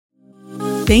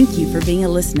Thank you for being a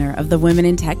listener of the Women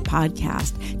in Tech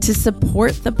podcast. To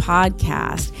support the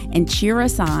podcast and cheer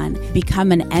us on,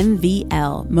 become an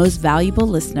MVL, Most Valuable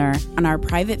Listener, on our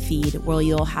private feed where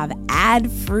you'll have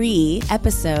ad-free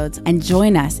episodes and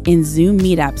join us in Zoom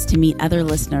meetups to meet other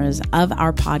listeners of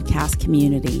our podcast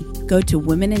community. Go to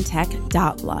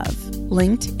womenintech.love,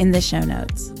 linked in the show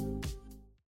notes.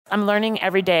 I'm learning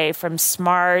every day from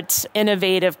smart,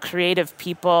 innovative, creative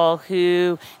people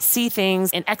who see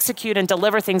things and execute and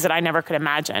deliver things that I never could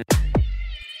imagine.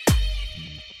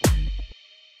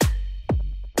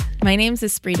 My name's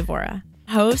Espree Devora,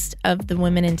 host of the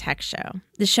Women in Tech Show.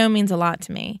 The show means a lot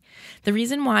to me. The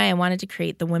reason why I wanted to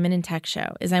create the Women in Tech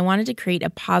Show is I wanted to create a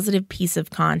positive piece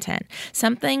of content,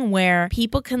 something where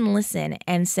people can listen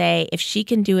and say, if she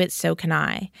can do it, so can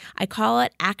I. I call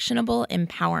it actionable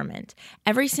empowerment.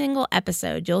 Every single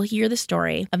episode, you'll hear the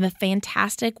story of a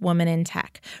fantastic woman in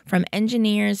tech, from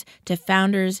engineers to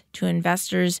founders to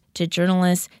investors to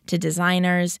journalists to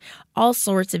designers, all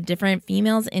sorts of different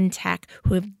females in tech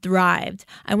who have thrived.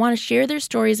 I want to share their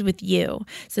stories with you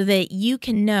so that you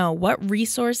can know what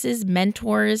resources,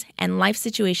 mentors, and life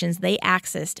situations they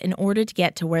accessed in order to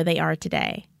get to where they are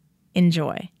today.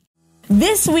 Enjoy.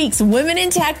 This week's Women in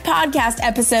Tech podcast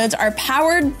episodes are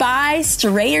powered by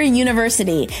Strayer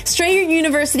University. Strayer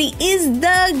University is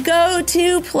the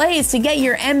go-to place to get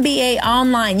your MBA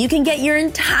online. You can get your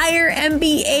entire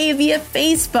MBA via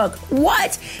Facebook.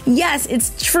 What? Yes,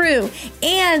 it's true.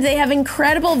 And they have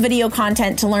incredible video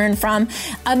content to learn from,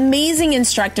 amazing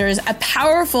instructors, a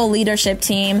powerful leadership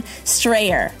team.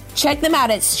 Strayer. Check them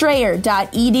out at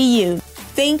strayer.edu.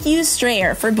 Thank you,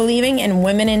 Strayer, for believing in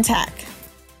women in tech.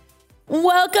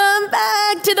 Welcome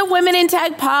back to the Women in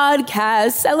Tech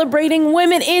podcast, celebrating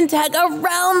women in tech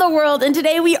around the world. And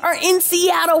today we are in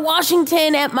Seattle,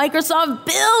 Washington at Microsoft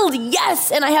Build. Yes,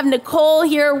 and I have Nicole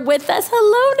here with us.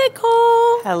 Hello,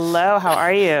 Nicole. Hello, how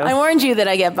are you? I warned you that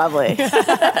I get bubbly.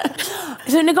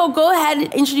 So Nicole, go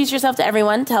ahead, introduce yourself to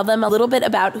everyone. Tell them a little bit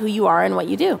about who you are and what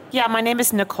you do. Yeah, my name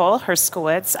is Nicole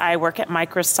Herskowitz. I work at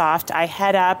Microsoft. I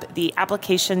head up the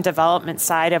application development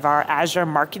side of our Azure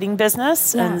marketing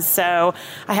business. Yeah. And so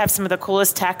I have some of the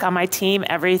coolest tech on my team,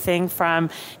 everything from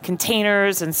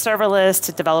containers and serverless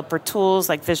to developer tools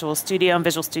like Visual Studio and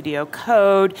Visual Studio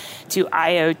Code to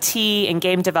IoT and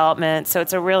game development. So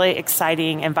it's a really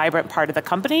exciting and vibrant part of the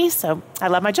company. So I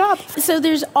love my job. So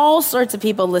there's all sorts of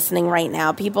people listening right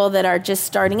now, people that are just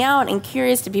starting out and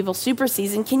curious to people super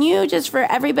seasoned. Can you just, for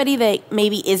everybody that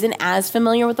maybe isn't as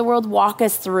familiar with the world, walk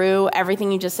us through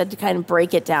everything you just said to kind of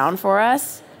break it down for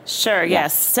us? Sure,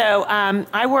 yes. So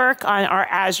I work on our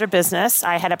Azure business.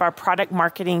 I head up our product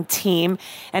marketing team,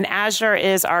 and Azure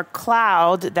is our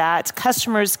cloud that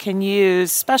customers can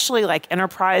use, especially like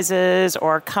enterprises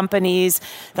or companies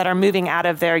that are moving out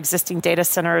of their existing data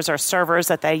centers or servers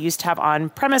that they used to have on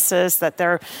premises that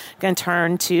they're going to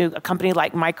turn to a company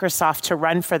like Microsoft to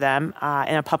run for them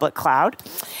in a public cloud.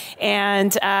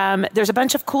 And there's a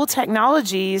bunch of cool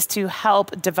technologies to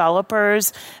help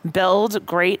developers build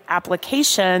great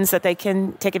applications that they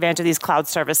can take advantage of these cloud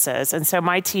services. And so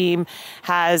my team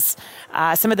has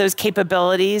some of those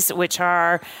capabilities, which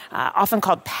are often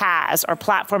called PaaS, or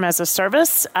Platform as a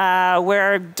Service,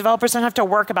 where developers don't have to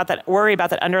worry about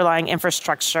that underlying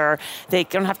infrastructure. They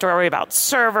don't have to worry about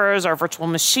servers or virtual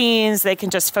machines. They can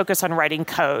just focus on writing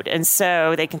code. And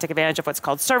so they can take advantage of what's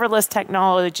called serverless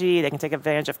technology. They can take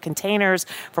advantage of containers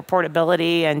for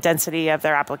portability and density of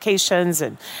their applications.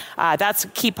 And that's a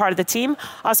key part of the team.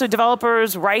 Also,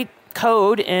 developers write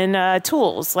code in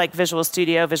tools like Visual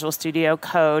Studio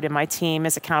Code, and my team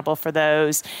is accountable for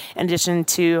those, in addition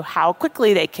to how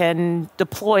quickly they can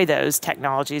deploy those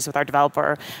technologies with our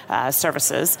developer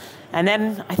services. And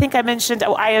then I think I mentioned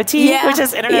IoT, which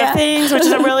is Internet of Things, which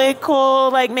is a really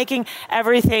cool, like making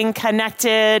everything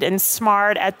connected and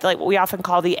smart at like what we often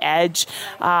call the edge.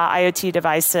 IoT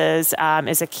devices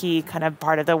is a key kind of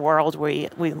part of the world we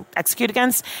execute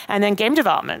against. And then game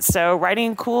development. So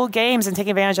writing cool games and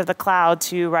taking advantage of the cloud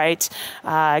to write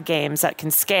games that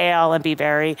can scale and be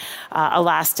very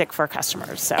elastic for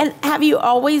customers. So. And have you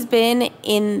always been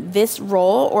in this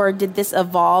role, or did this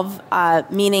evolve?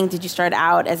 Meaning, did you start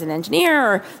out as an engineer,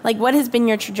 or like what has been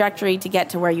your trajectory to get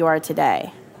to where you are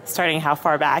today? Starting how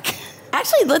far back?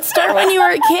 Actually, let's start when you were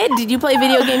a kid. Did you play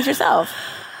video games yourself?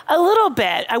 A little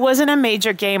bit. I wasn't a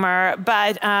major gamer,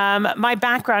 but my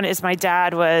background is my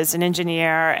dad was an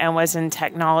engineer and was in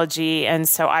technology. And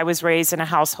so I was raised in a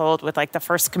household with like the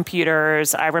first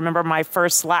computers. I remember my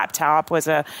first laptop was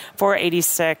a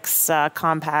 486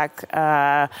 compact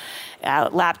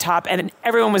laptop, and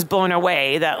everyone was blown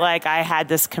away that like I had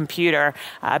this computer.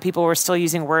 People were still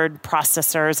using word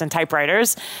processors and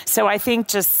typewriters. So I think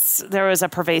just there was a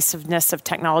pervasiveness of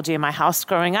technology in my house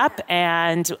growing up,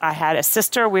 and I had a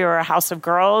sister. We were a house of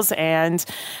girls, and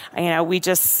we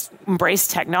just embraced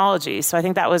technology. So I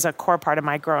think that was a core part of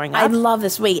my growing up. I love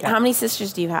this. Wait, how many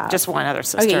sisters do you have? Just one other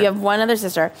sister. Okay, you have one other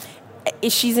sister.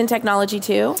 Is she in technology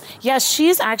too? Yeah,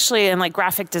 she's actually in like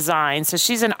graphic design. So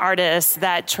she's an artist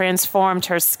that transformed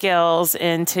her skills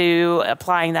into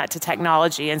applying that to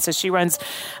technology. And so she runs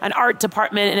an art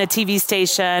department in a TV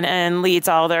station and leads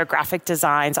all their graphic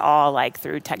designs all like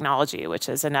through technology, which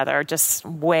is another just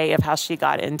way of how she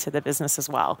got into the business as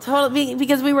well. Totally,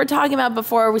 because we were talking about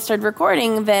before we started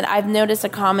recording that I've noticed a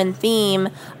common theme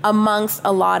amongst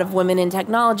a lot of women in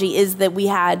technology is that we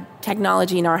had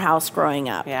technology in our house growing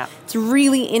up. Yeah. It's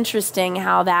really interesting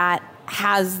how that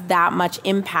has that much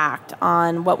impact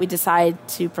on what we decide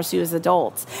to pursue as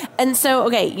adults. And so,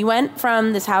 okay, you went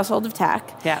from this household of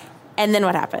tech. Yeah. And then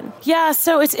what happened? Yeah,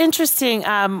 so it's interesting.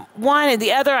 One and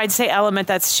the other, I'd say, element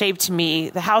that's shaped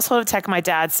me, the household of tech on my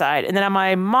dad's side. And then on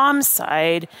my mom's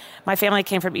side, my family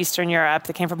came from Eastern Europe.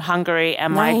 They came from Hungary.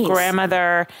 And my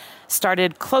grandmother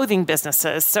started clothing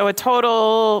businesses. So a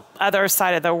total other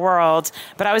side of the world.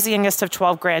 But I was the youngest of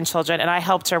 12 grandchildren, and I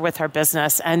helped her with her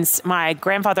business. And my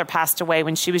grandfather passed away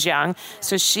when she was young.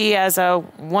 So she, as a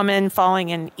woman falling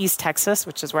in East Texas,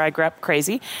 which is where I grew up,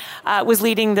 crazy, was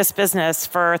leading this business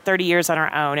for 30 years on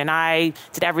her own. And I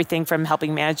did everything from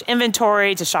helping manage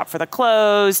inventory to shop for the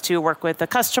clothes to work with the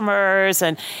customers.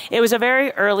 And it was a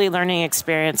very early learning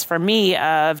experience for me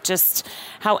of just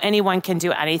how anyone can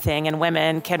do anything, and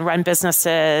women can run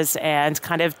businesses and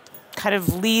kind of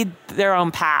lead their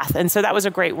own path. And so that was a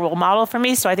great role model for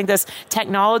me. So I think this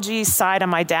technology side of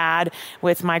my dad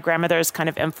with my grandmother's kind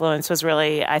of influence was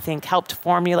really, I think, helped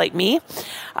formulate me.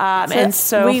 And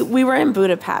so we were in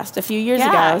Budapest a few years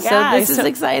ago. So this is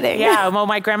exciting. Yeah. Well,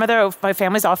 my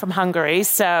family's all from Hungary.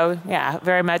 So yeah,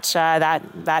 very much that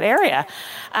area.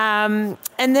 And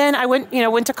then I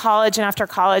went to college, and after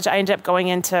college, I ended up going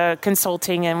into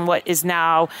consulting in what is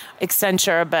now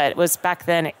Accenture, but was back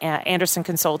then Anderson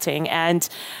Consulting. And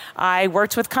I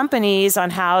worked with companies on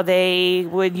how they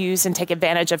would use and take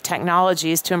advantage of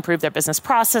technologies to improve their business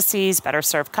processes, better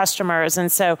serve customers.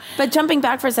 And so, but jumping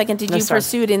back for a second, did you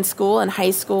pursue it in school, in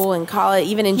high school, in college,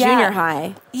 even in junior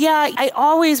high? Yeah, I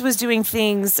always was doing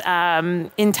things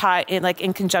in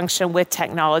conjunction with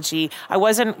technology. I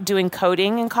wasn't doing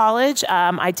coding in college.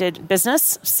 I did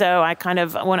business, so I kind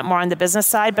of went more on the business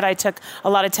side, but I took a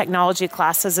lot of technology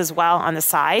classes as well on the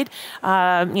side.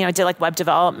 I did like web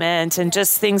development and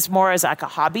just things more as like a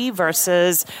hobby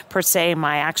versus per se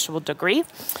my actual degree.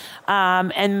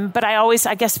 But I always,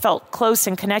 I guess, felt close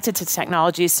and connected to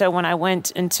technology. So when I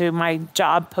went into my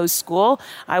job post-school,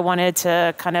 I wanted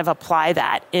to kind of apply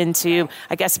that into,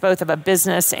 I guess, both of a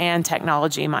business and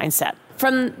technology mindset.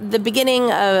 From the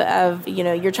beginning of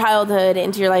your childhood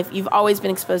into your life, you've always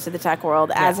been exposed to the tech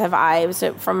world, as have I,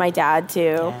 so from my dad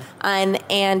too. Yeah.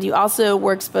 And you also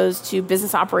were exposed to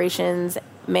business operations,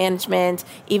 management,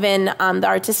 even the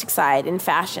artistic side in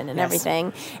fashion and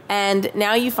everything. And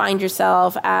now you find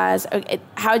yourself as,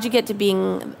 how'd you get to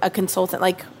being a consultant?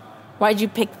 Like, why'd you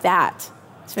pick that?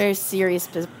 It's a very serious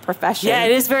profession. Yeah,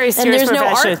 it is very serious profession.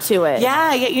 And there's no art to it.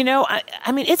 Yeah,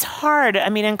 I mean, it's hard. I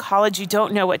mean, in college, you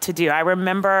don't know what to do. I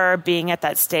remember being at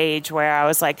that stage where I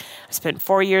was like, I spent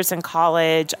 4 years in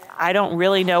college. I don't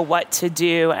really know what to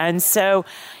do. And so,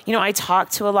 I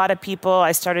talked to a lot of people.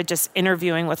 I started just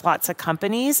interviewing with lots of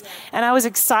companies. And I was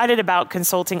excited about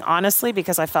consulting, honestly,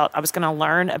 because I felt I was going to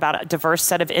learn about a diverse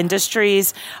set of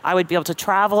industries. I would be able to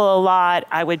travel a lot.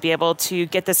 I would be able to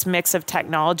get this mix of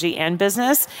technology and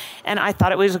business. And I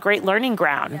thought it was a great learning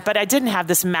ground. But I didn't have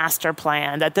this master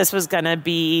plan that this was going to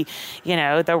be,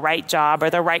 the right job or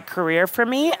the right career for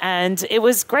me. And it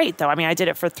was great, though. I mean, I did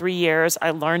it for 3 years.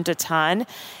 I learned a ton.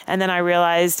 And then I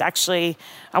realized, actually,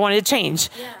 I wanted to change.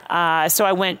 So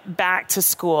I went back to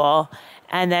school.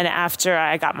 And then after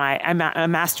I got a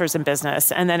master's in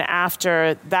business, and then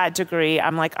after that degree,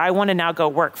 I'm like, I want to now go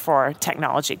work for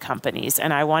technology companies.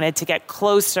 And I wanted to get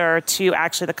closer to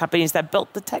actually the companies that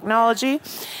built the technology.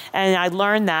 And I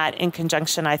learned that in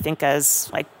conjunction, I think, as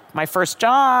like my first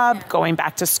job, going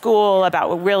back to school, about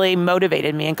what really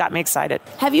motivated me and got me excited.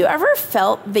 Have you ever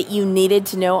felt that you needed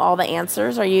to know all the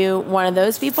answers? Are you one of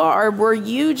those people? Or were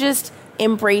you just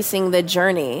embracing the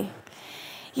journey?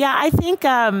 Yeah, I think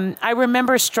I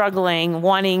remember struggling,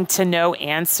 wanting to know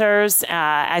answers.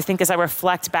 I think as I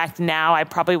reflect back now, I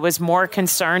probably was more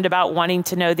concerned about wanting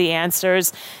to know the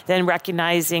answers than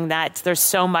recognizing that there's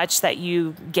so much that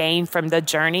you gain from the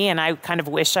journey. And I kind of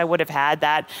wish I would have had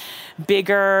that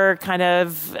bigger kind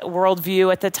of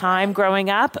worldview at the time growing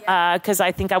up, because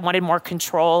I think I wanted more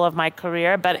control of my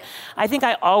career. But I think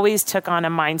I always took on a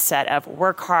mindset of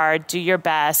work hard, do your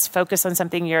best, focus on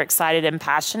something you're excited and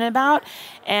passionate about,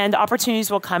 and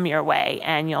opportunities will come your way,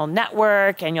 and you'll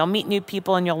network and you'll meet new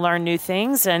people and you'll learn new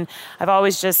things. And I've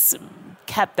always just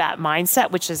kept that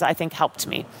mindset, which has, I think, helped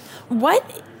me.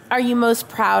 What are you most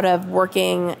proud of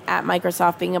working at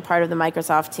Microsoft, being a part of the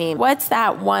Microsoft team? What's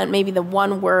that one, maybe the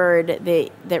one word that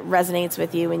resonates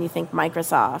with you when you think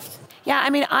Microsoft? Yeah,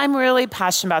 I mean, I'm really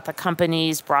passionate about the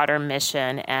company's broader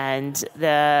mission and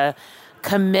the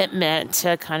commitment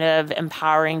to kind of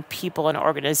empowering people and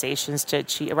organizations to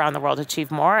achieve around the world to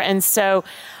achieve more. And so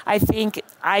I think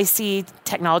I see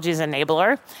technology as an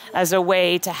enabler, as a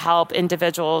way to help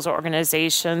individuals or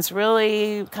organizations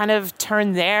really kind of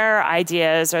turn their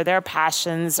ideas or their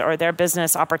passions or their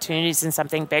business opportunities in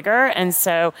something bigger. And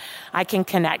so I can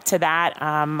connect to that.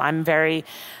 I'm very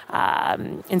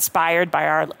inspired by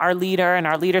our leader and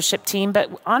our leadership team. But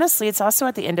honestly, it's also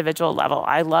at the individual level.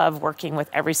 I love working with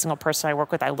every single person I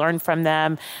work with. I learn from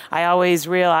them. I always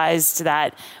realized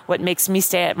that what makes me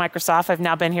stay at Microsoft, I've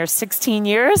now been here 16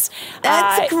 years.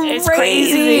 That's crazy. It's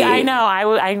crazy. I know.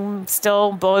 I'm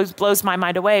still blows my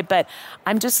mind away. But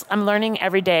I'm learning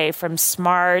every day from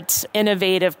smart,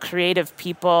 innovative, creative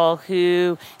people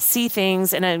who see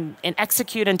things and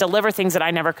execute and deliver things that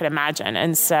I never could imagine.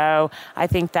 And so I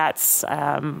think that's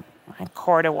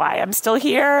core to why I'm still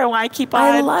here and why I keep on.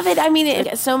 I love it. I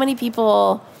mean, so many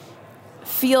people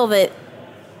feel that,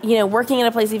 working in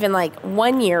a place even like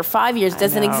 1 year, 5 years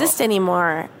doesn't exist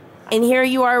anymore. And here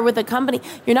you are with a company.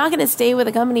 You're not going to stay with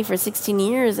a company for 16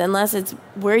 years unless it's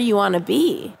where you want to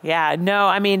be. Yeah, no,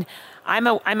 I mean, I'm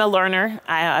a learner.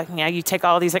 You take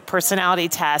all these like personality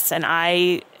tests, and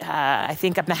I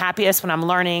think I'm the happiest when I'm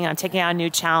learning. I'm taking on new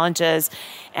challenges,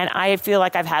 and I feel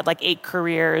like I've had like 8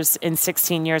 careers in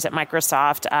 16 years at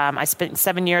Microsoft. I spent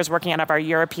 7 years working out of our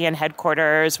European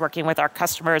headquarters, working with our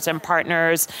customers and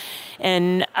partners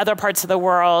in other parts of the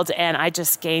world, and I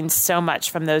just gained so much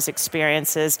from those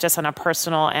experiences, just on a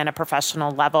personal and a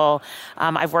professional level.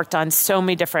 I've worked on so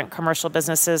many different commercial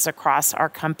businesses across our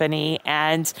company,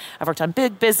 and I've worked on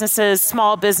big businesses,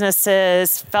 small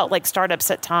businesses, felt like startups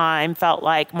at time, felt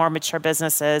like more mature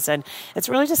businesses. And it's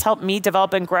really just helped me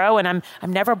develop and grow. And I'm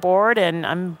never bored, and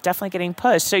I'm definitely getting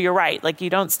pushed. So you're right. Like, you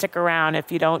don't stick around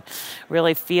if you don't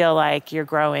really feel like you're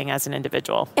growing as an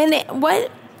individual. And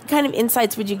what kind of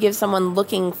insights would you give someone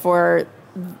looking for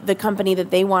the company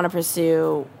that they want to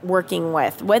pursue working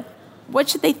with? What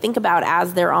should they think about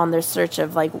as they're on their search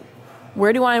of like,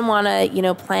 where do I want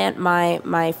to, plant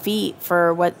my feet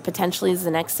for what potentially is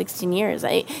the next 16 years?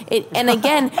 And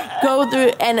again, go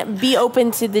through and be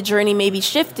open to the journey maybe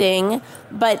shifting,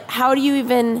 but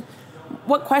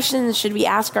what questions should we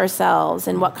ask ourselves,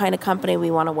 and what kind of company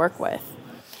we want to work with?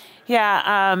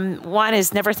 Yeah, one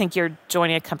is never think you're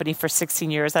joining a company for 16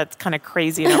 years. That's kind of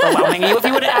crazy and overwhelming. If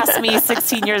you would have asked me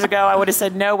 16 years ago, I would have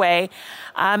said no way.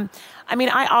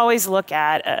 I always look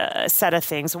at a set of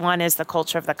things. One is the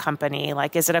culture of the company.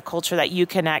 Like, is it a culture that you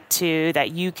connect to,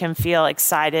 that you can feel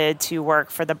excited to work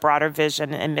for the broader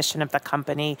vision and mission of the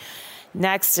company?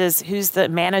 Next is, who's the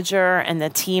manager and the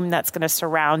team that's going to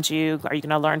surround you? Are you going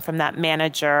to learn from that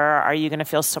manager? Are you going to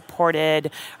feel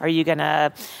supported? Are you going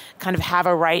to kind of have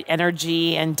a right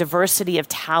energy and diversity of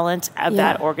talent of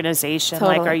that organization?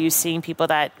 Totally. Like, are you seeing people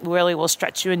that really will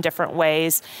stretch you in different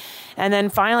ways? And then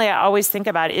finally, I always think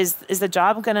about, is the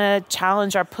job going to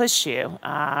challenge or push you?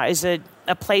 Is it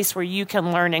a place where you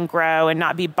can learn and grow and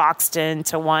not be boxed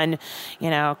into one,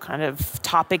 kind of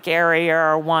topic area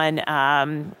or one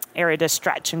area to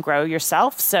stretch and grow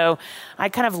yourself? So I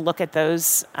kind of look at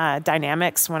those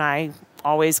dynamics when I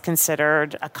always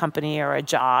considered a company or a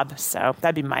job. So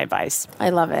that'd be my advice. I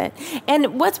love it.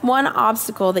 And what's one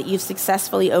obstacle that you've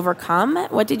successfully overcome?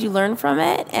 What did you learn from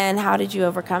it, and how did you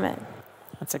overcome it?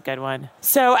 That's a good one.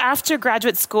 So after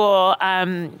graduate school,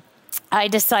 I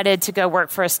decided to go work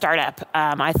for a startup.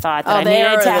 I thought that I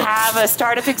needed to have a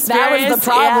startup experience. That was the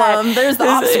problem. Yeah. There's the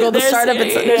obstacle, the startup.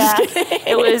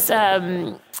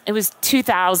 It was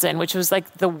 2000, which was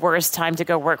like the worst time to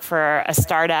go work for a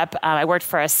startup. I worked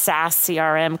for a SaaS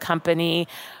CRM company,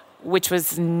 which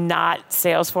was not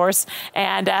Salesforce.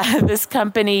 And this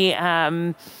company...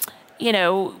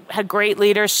 had great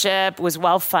leadership, was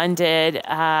well-funded,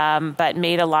 but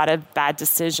made a lot of bad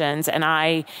decisions.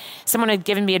 And someone had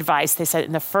given me advice. They said,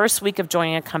 in the first week of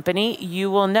joining a company,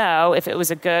 you will know if it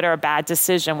was a good or a bad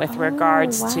decision with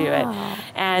regards to it.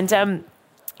 And,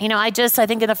 I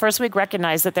think in the first week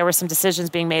recognized that there were some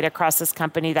decisions being made across this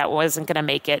company that wasn't going to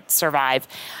make it survive.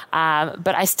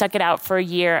 But I stuck it out for a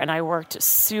year and I worked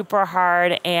super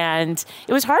hard, and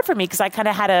it was hard for me because I kind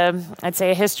of had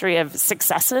a history of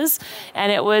successes,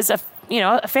 and it was a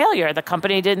failure. The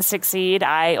company didn't succeed.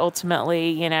 I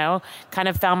ultimately, kind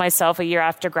of found myself a year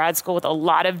after grad school with a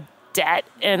lot of debt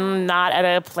and not at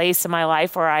a place in my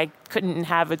life where I couldn't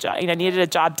have a job, needed a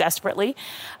job desperately.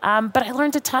 But I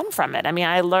learned a ton from it.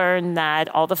 I learned that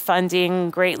all the funding,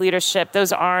 great leadership,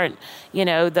 those aren't,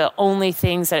 the only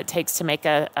things that it takes to make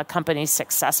a company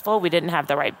successful. We didn't have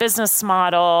the right business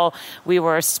model. We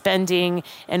were spending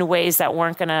in ways that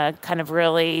weren't going to kind of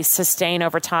really sustain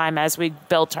over time as we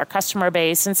built our customer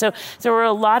base. And so there were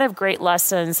a lot of great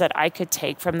lessons that I could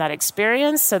take from that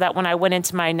experience, so that when I went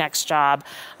into my next job,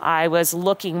 I was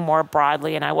looking more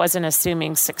broadly and I wasn't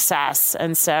assuming success.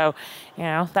 And so,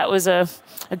 that was a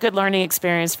good learning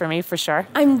experience for me, for sure.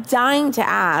 I'm dying to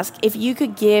ask if you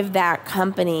could give that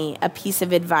company a piece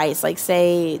of advice, like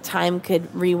say time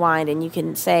could rewind and you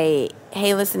can say,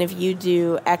 hey, listen, if you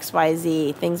do X, Y,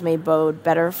 Z, things may bode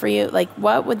better for you. Like,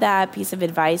 what would that piece of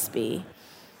advice be?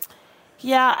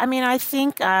 Yeah, I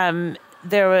think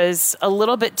there was a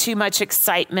little bit too much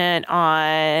excitement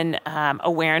on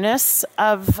awareness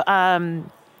of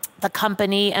the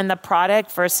company and the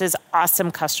product versus awesome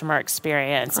customer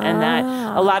experience. And that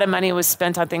a lot of money was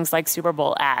spent on things like Super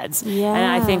Bowl ads. Yeah.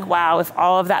 And I think, wow, if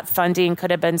all of that funding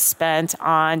could have been spent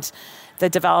on the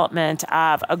development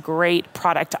of a great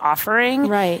product offering,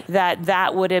 right,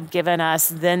 that would have given us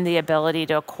then the ability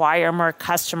to acquire more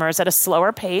customers at a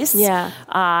slower pace,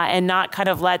 and not kind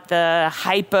of let the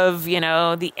hype of,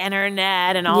 the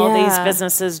internet and all these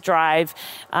businesses drive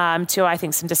to, I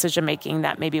think, some decision making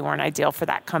that maybe weren't ideal for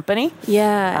that company.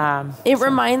 It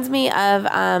reminds me of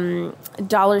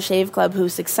Dollar Shave Club, who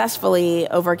successfully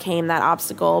overcame that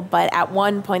obstacle, but at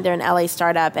one point, they're an LA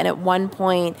startup, and at one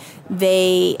point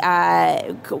they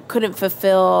couldn't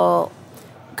fulfill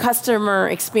customer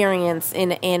experience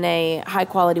in a high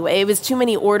quality way. It was too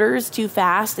many orders too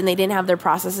fast, and they didn't have their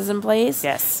processes in place.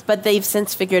 Yes. But they've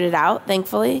since figured it out,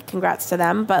 thankfully. Congrats to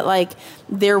them. But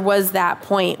there was that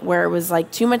point where it was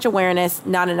too much awareness,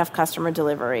 not enough customer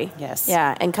delivery. Yes.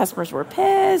 Yeah. And customers were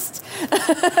pissed.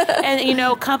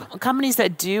 And companies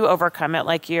that do overcome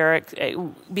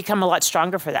it, become a lot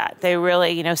stronger for that. They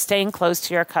really, staying close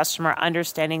to your customer,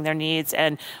 understanding their needs,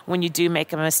 and when you do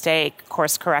make a mistake,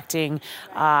 course correcting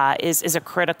is a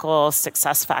critical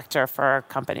success factor for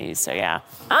companies. So yeah.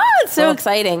 It's so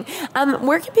exciting.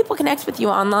 Where can people connect with you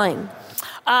online?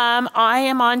 I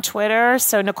am on Twitter,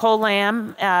 so Nicole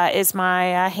Lamb is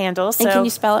my handle. So, and can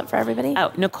you spell it for everybody?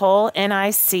 Oh, Nicole,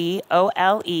 Nicole,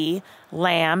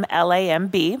 Lamb,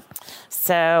 Lamb.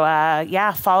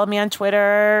 So, follow me on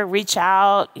Twitter, reach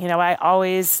out. I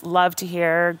always love to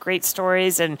hear great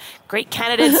stories and great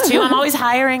candidates, too. I'm always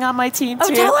hiring on my team, too.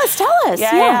 Oh, tell us.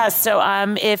 Yeah. So,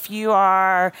 if you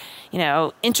are,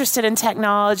 interested in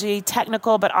technology,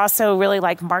 technical, but also really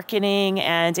like marketing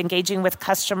and engaging with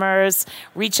customers,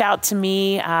 reach out to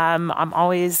me. I'm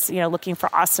always, looking for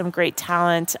awesome, great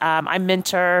talent. I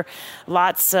mentor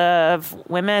lots of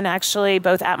women, actually,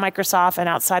 both at Microsoft and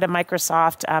outside of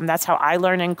Microsoft. That's how I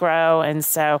learn and grow. And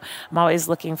so I'm always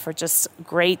looking for just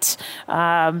great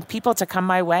people to come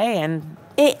my way. And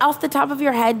off the top of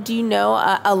your head, do you know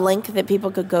a link that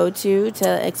people could go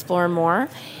to explore more?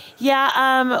 Yeah,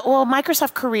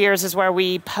 Microsoft Careers is where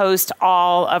we post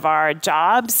all of our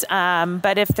jobs.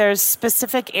 But if there's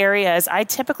specific areas, I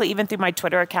typically, even through my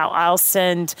Twitter account, I'll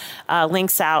send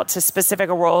links out to specific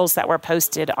roles that were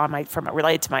posted on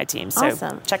related to my team. So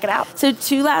awesome. Check it out. So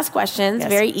 2 last questions,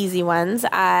 very easy ones.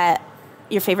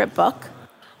 Your favorite book?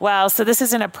 Well, so this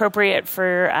isn't appropriate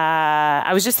for,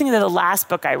 I was just thinking of the last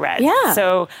book I read. Yeah.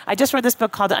 So I just read this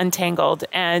book called Untangled,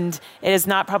 and it is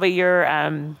not probably your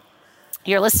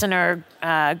listener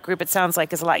group, it sounds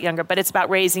like, is a lot younger, but it's about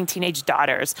raising teenage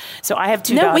daughters. So I have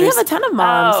 2 daughters. No, we have a ton of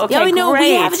moms. Oh, okay, great.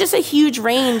 We have just a huge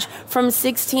range from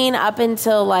 16 up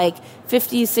until 50s,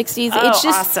 60s. Oh, it's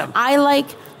just awesome. I like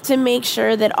to make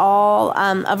sure that all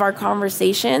of our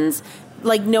conversations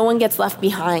like no one gets left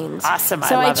behind. Awesome.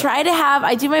 So I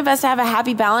do my best to have a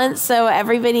happy balance. So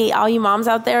everybody, all you moms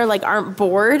out there, like aren't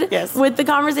bored with the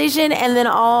conversation. And then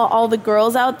all the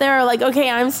girls out there are like, okay,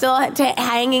 I'm still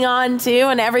hanging on too.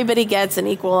 And everybody gets an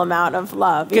equal amount of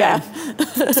love. Good. Yeah.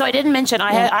 So I didn't mention,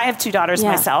 I have two daughters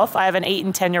myself. I have an 8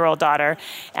 and 10-year-old daughter,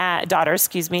 and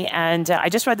I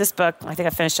just read this book, I think I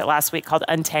finished it last week, called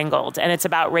Untangled. And it's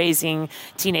about raising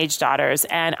teenage daughters.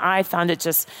 And I found it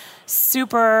just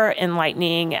super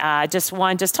enlightening.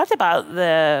 Just talked about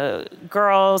the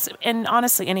girls and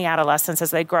honestly any adolescents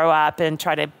as they grow up and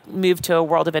try to move to a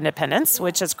world of independence,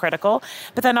 which is critical.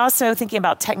 But then also thinking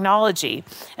about technology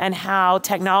and how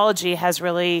technology has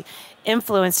really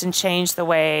influenced and changed the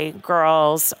way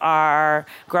girls are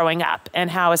growing up,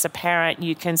 and how as a parent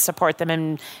you can support them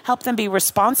and help them be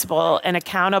responsible and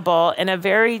accountable in a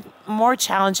very more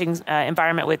challenging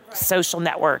environment with social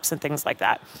networks and things like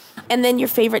that. And then your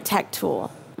favorite tech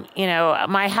tool?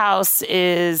 My house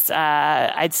is,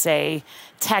 I'd say,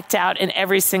 teched out in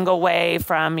every single way,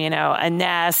 from a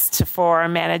Nest for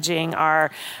managing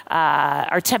our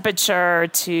temperature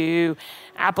to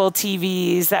Apple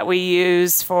TVs that we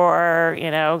use for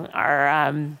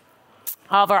our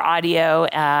all of our audio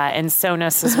and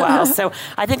Sonos as well. So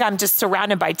I think I'm just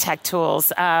surrounded by tech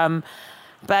tools.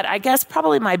 But I guess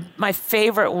probably my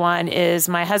favorite one is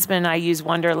my husband and I use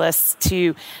Wunderlist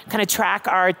to kind of track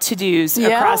our to-dos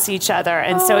across each other.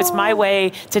 And so it's my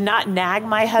way to not nag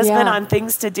my husband on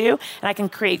things to do. And I can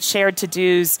create shared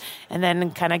to-dos and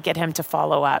then kind of get him to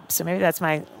follow up. So maybe that's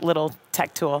my little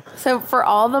tech tool. So for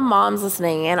all the moms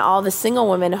listening and all the single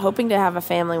women hoping to have a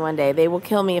family one day, they will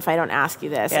kill me if I don't ask you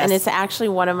this. Yes. And it's actually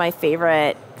one of my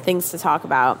favorite things to talk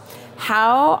about.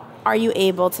 How are you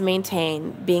able to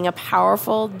maintain being a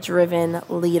powerful, driven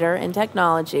leader in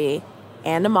technology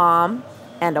and a mom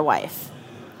and a wife?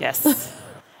 Yes.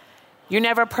 You're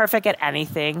never perfect at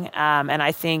anything. And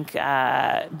I think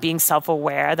being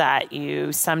self-aware that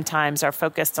you sometimes are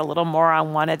focused a little more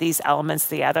on one of these elements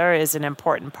than the other is an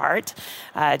important part.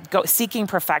 Seeking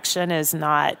perfection is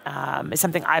not is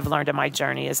something I've learned in my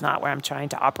journey, is not where I'm trying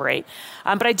to operate.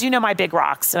 But I do know my big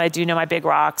rocks. And I do know my big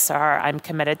rocks are I'm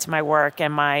committed to my work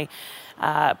and my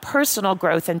personal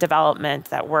growth and development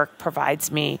that work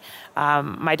provides me.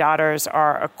 My daughters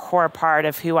are a core part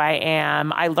of who I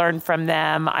am. I learn from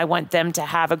them. I want them to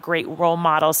have a great role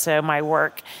model, so my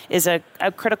work is a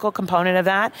critical component of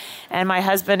that. And my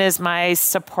husband is my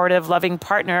supportive, loving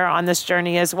partner on this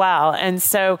journey as well. And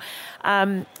so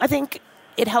I think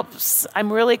it helps.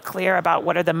 I'm really clear about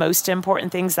what are the most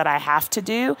important things that I have to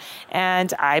do,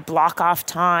 and I block off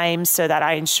time so that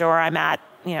I ensure I'm at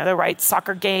the right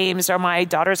soccer games or my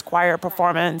daughter's choir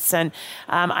performance. And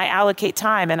I allocate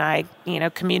time and I,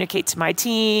 communicate to my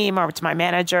team or to my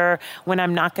manager when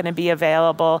I'm not going to be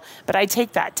available. But I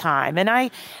take that time. And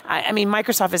I mean,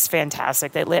 Microsoft is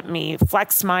fantastic. They let me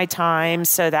flex my time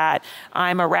so that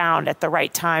I'm around at the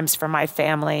right times for my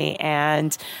family.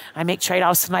 And I make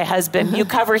trade-offs with my husband. You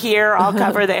cover here, I'll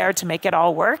cover there to make it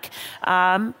all work.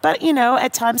 But,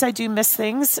 at times I do miss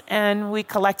things, and we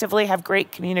collectively have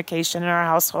great communication in our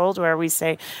household where we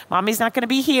say, Mommy's not going to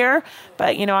be here,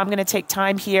 but, I'm going to take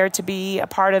time here to be a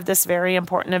part of this very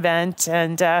important event.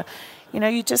 And,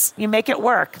 you make it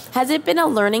work. Has it been a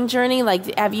learning journey?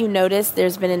 Like, have you noticed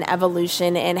there's been an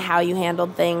evolution in how you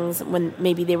handled things when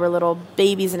maybe they were little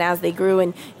babies and as they grew,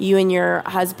 and you and your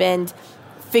husband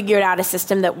figured out a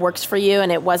system that works for you,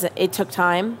 and it took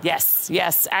time?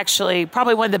 Yes. Actually,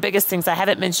 probably one of the biggest things I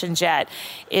haven't mentioned yet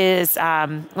is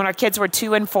when our kids were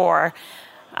 2 and 4,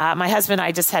 my husband and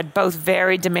I just had both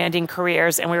very demanding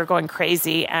careers, and we were going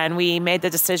crazy, and we made the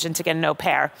decision to get an au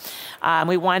pair.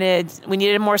 We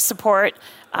needed more support.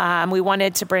 We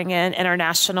wanted to bring in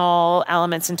international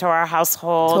elements into our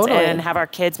household and have our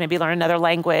kids maybe learn another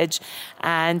language.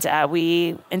 And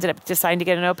we ended up deciding to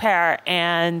get an au pair,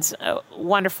 and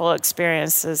wonderful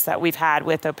experiences that we've had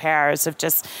with au pairs of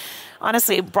just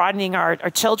honestly broadening our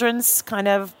children's kind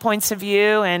of points of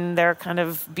view, and they're kind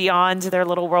of beyond their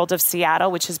little world of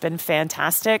Seattle, which has been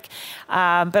fantastic.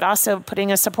 But also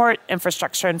putting a support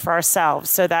infrastructure in for ourselves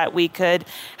so that we could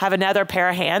have another pair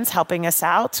of hands helping us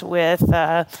out with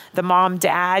the mom,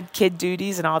 dad, kid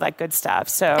duties and all that good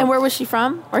stuff. And where was she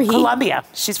from? Or he? Colombia.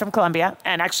 She's from Colombia.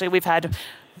 And actually we've had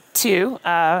 2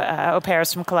 au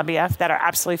pairs from Colombia that are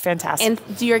absolutely fantastic.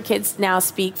 And do your kids now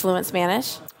speak fluent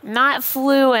Spanish? Not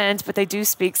fluent, but they do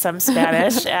speak some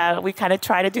Spanish. We kind of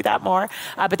try to do that more,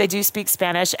 but they do speak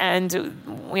Spanish. And,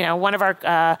 one of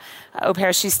our au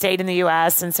pairs, she stayed in the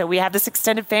U.S., and so we have this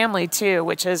extended family, too,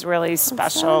 which is really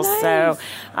special. So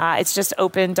it's just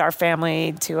opened our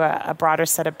family to a broader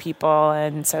set of people,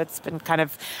 and so it's been kind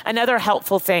of another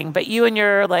helpful thing. But you and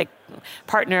your,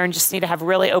 partner and just need to have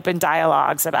really open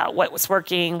dialogues about what's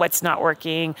working, what's not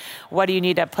working, what do you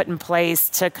need to put in place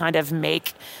to kind of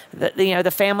make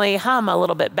the family hum a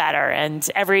little bit better. And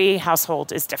every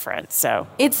household is different. So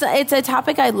it's a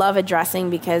topic I love addressing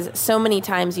because so many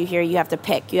times you hear you have to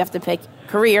pick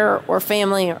career or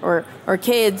family or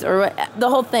kids or the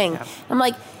whole thing. Yeah. I'm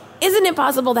like, isn't it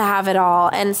possible to have it all?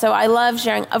 And so I love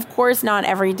sharing. Of course, not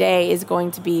every day is going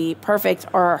to be perfect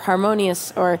or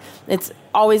harmonious, or it's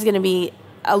always going to be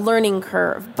a learning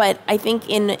curve. But I think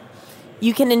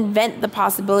you can invent the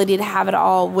possibility to have it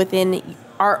all within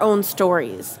our own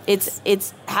stories.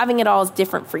 It's having it all is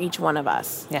different for each one of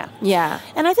us. Yeah.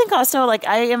 And I think also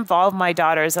I involve my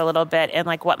daughters a little bit in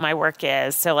what my work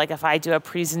is. So if I do a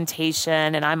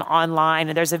presentation and I'm online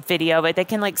and there's a video of it, they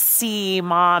can see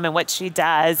mom and what she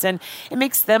does, and it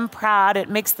makes them proud. It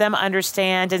makes them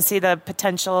understand and see the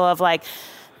potential of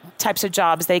types of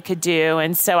jobs they could do.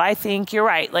 And so I think you're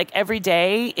right. Every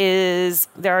day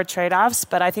there are trade-offs,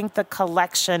 but I think the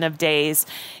collection of days,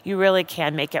 you really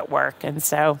can make it work. And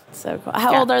so cool.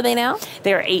 How old are they now?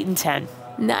 They're 8 and 10.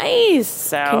 Nice.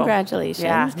 So congratulations.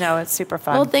 Yeah, no, it's super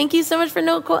fun. Well, thank you so much for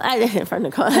Nicole.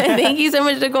 Thank you so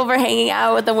much, Nicole, for hanging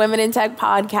out with the Women in Tech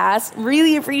podcast.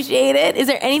 Really appreciate it. Is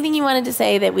there anything you wanted to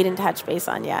say that we didn't touch base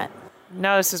on yet?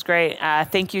 No, this is great.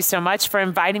 Thank you so much for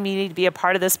inviting me to be a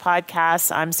part of this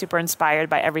podcast. I'm super inspired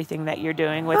by everything that you're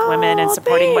doing with women and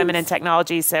supporting women in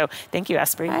technology. So thank you,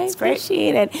 Espree. It's great. I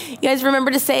appreciate it. You guys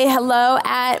remember to say hello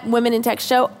at Women in Tech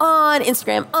Show on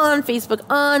Instagram, on Facebook,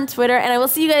 on Twitter. And I will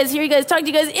see you guys, talk to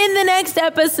you guys in the next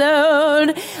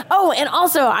episode. Oh, and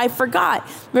also, I forgot.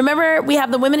 Remember, we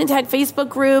have the Women in Tech Facebook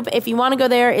group. If you want to go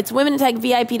there, it's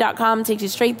womenintechvip.com. Takes you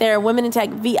straight there,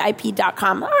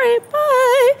 womenintechvip.com. All right,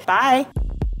 bye. Bye.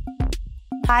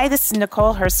 Hi, this is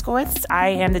Nicole Herskowitz. I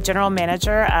am the General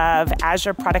Manager of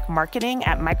Azure Product Marketing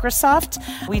at Microsoft.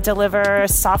 We deliver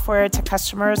software to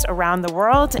customers around the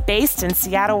world, based in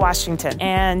Seattle, Washington.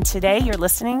 And today you're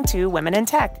listening to Women in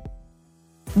Tech.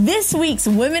 This week's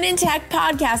Women in Tech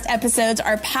podcast episodes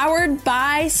are powered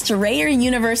by Strayer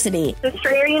University. The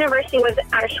Strayer University was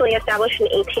actually established in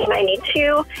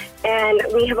 1892, and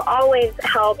we have always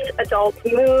helped adults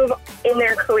move in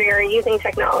their career using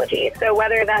technology. So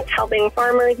whether that's helping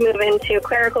farmers move into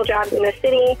clerical jobs in the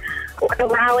city, or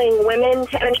allowing women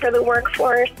to enter the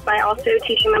workforce by also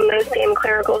teaching them those same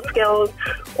clerical skills,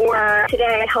 or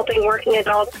today helping working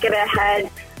adults get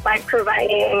ahead by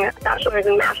providing bachelor's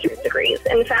and master's degrees.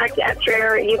 In fact, at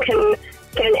Strayer, you can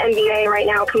get an MBA right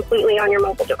now completely on your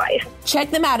mobile device. Check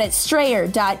them out at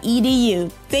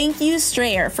strayer.edu. Thank you,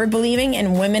 Strayer, for believing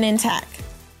in women in tech.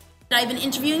 I've been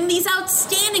interviewing these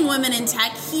outstanding women in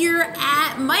tech here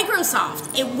at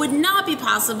Microsoft. It would not be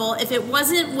possible if it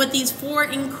wasn't with these 4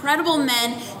 incredible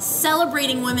men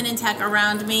celebrating women in tech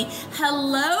around me.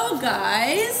 Hello,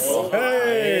 guys.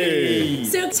 Hey!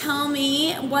 So tell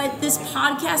me what this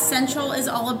Podcast Central is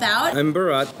all about. I'm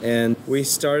Bharat, and we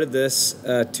started this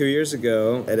 2 years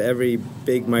ago at every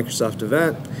big Microsoft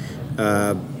event.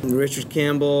 Richard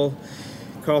Campbell,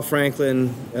 Carl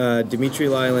Franklin, Dimitri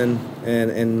Lylan,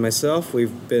 and myself,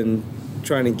 we've been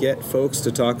trying to get folks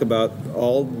to talk about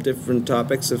all different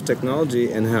topics of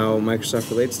technology and how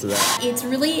Microsoft relates to that. It's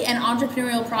really an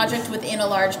entrepreneurial project within a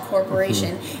large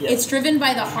corporation. Mm-hmm. Yes. It's driven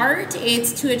by the heart.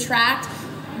 It's to attract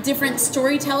different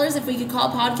storytellers, if we could call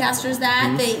podcasters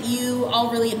that you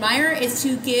all really admire. Is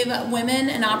to give women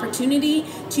an opportunity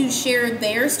to share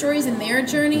their stories and their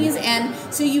journeys, and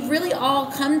so you've really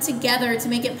all come together to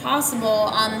make it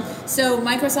possible. So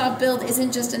Microsoft Build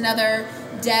isn't just another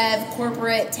dev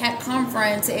corporate tech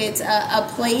conference. It's a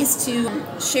place to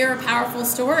share a powerful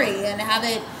story and have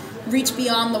it reach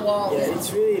beyond the walls. Yeah,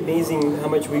 it's really amazing how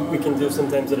much we can do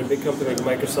sometimes at a big company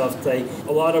like Microsoft.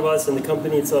 A lot of us and the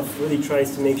company itself really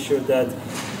tries to make sure that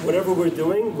whatever we're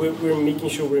doing, we're making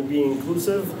sure we're being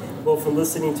inclusive, both from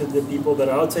listening to the people that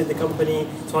are outside the company,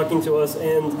 talking to us,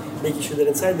 and making sure that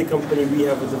inside the company we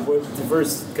have a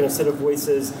diverse kind of set of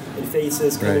voices and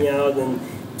faces coming out and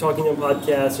talking on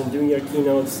podcasts and doing our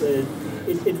keynotes.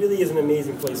 It really is an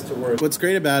amazing place to work. What's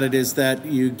great about it is that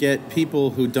you get people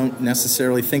who don't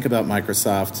necessarily think about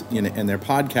Microsoft, and their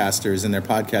podcasters and their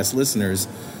podcast listeners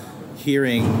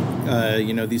hearing,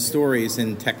 these stories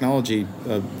in technology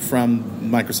from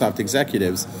Microsoft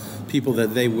executives. people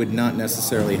that they would not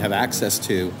necessarily have access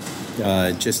to,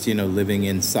 just, living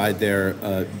inside their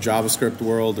JavaScript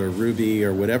world or Ruby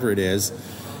or whatever it is.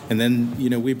 And then,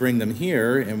 we bring them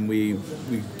here and we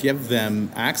give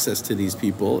them access to these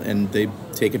people, and they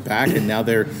take it back, and now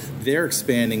they're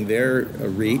expanding their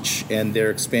reach, and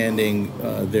they're expanding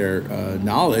their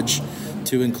knowledge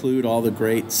to include all the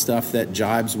great stuff that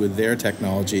jibes with their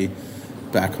technology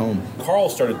back home. Carl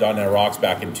started .NET Rocks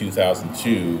back in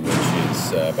 2002, which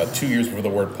is about 2 years before the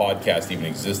word podcast even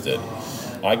existed.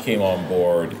 I came on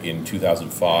board in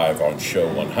 2005 on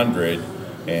show 100,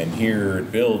 and here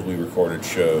at Build we recorded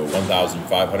show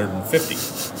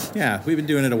 1550. Yeah, we've been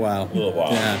doing it a while. A little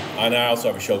while. Yeah. And I also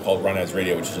have a show called Run As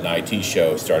Radio, which is an IT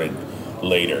show, started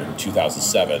later in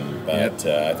 2007, but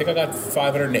I think I got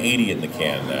 580 in the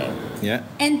can now. Yeah.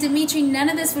 And Dimitri, none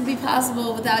of this would be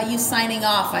possible without you signing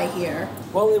off, I hear.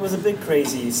 Well, it was a bit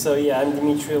crazy. So yeah, I'm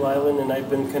Dimitri Lyland, and I've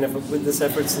been kind of with this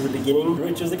effort since the beginning.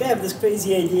 Rich was like, I have this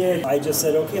crazy idea. I just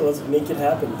said, okay, let's make it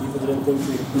happen. People didn't think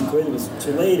we could. It was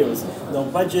too late. It was no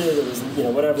budget. It was,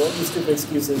 whatever, all these stupid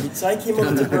excuses. So I came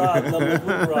up to Bharat, and I'm like,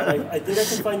 look, Bharat, I think I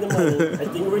can find the money. I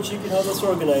think, Rich, you can help us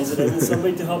organize it. I need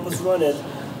somebody to help us run it.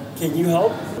 Can you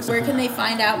help? Where can they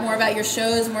find out more about your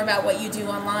shows, more about what you do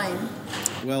online?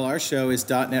 Well, our show is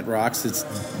 .NET Rocks. It's,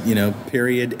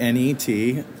 period NET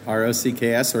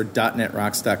ROCKS, or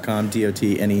 .NETRocks.com,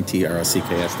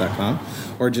 DOTNETROCKS.com,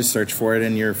 or just search for it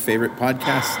in your favorite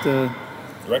podcast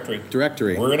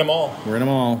directory. We're in them all.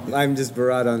 I'm just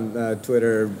Bharat on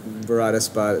Twitter,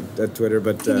 Bharataspot at Twitter.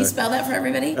 But can you spell that for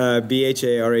everybody?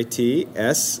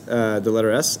 BHARATS, the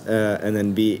letter S, and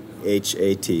then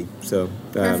BHAT. So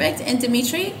perfect. And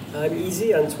Dimitri? I'm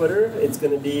easy on Twitter. It's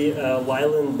going to be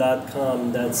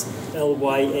Lyland.com. That's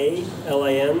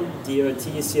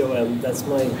LYALINDOTCOM. That's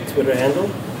my Twitter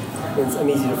handle. I'm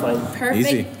easy to find. Perfect.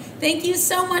 Easy. Thank you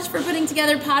so much for putting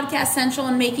together Podcast Central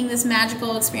and making this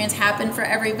magical experience happen for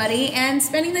everybody, and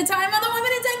spending the time on the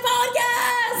Women in Tech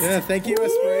podcast. Yeah, thank you,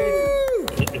 Esprit.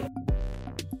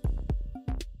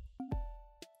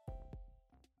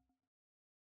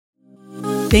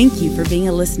 Thank you for being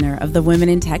a listener of the Women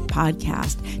in Tech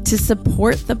podcast. To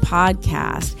support the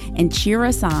podcast and cheer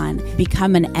us on,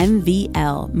 become an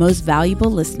MVL, Most Valuable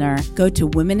Listener, go to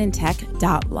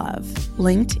womenintech.love,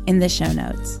 linked in the show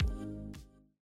notes.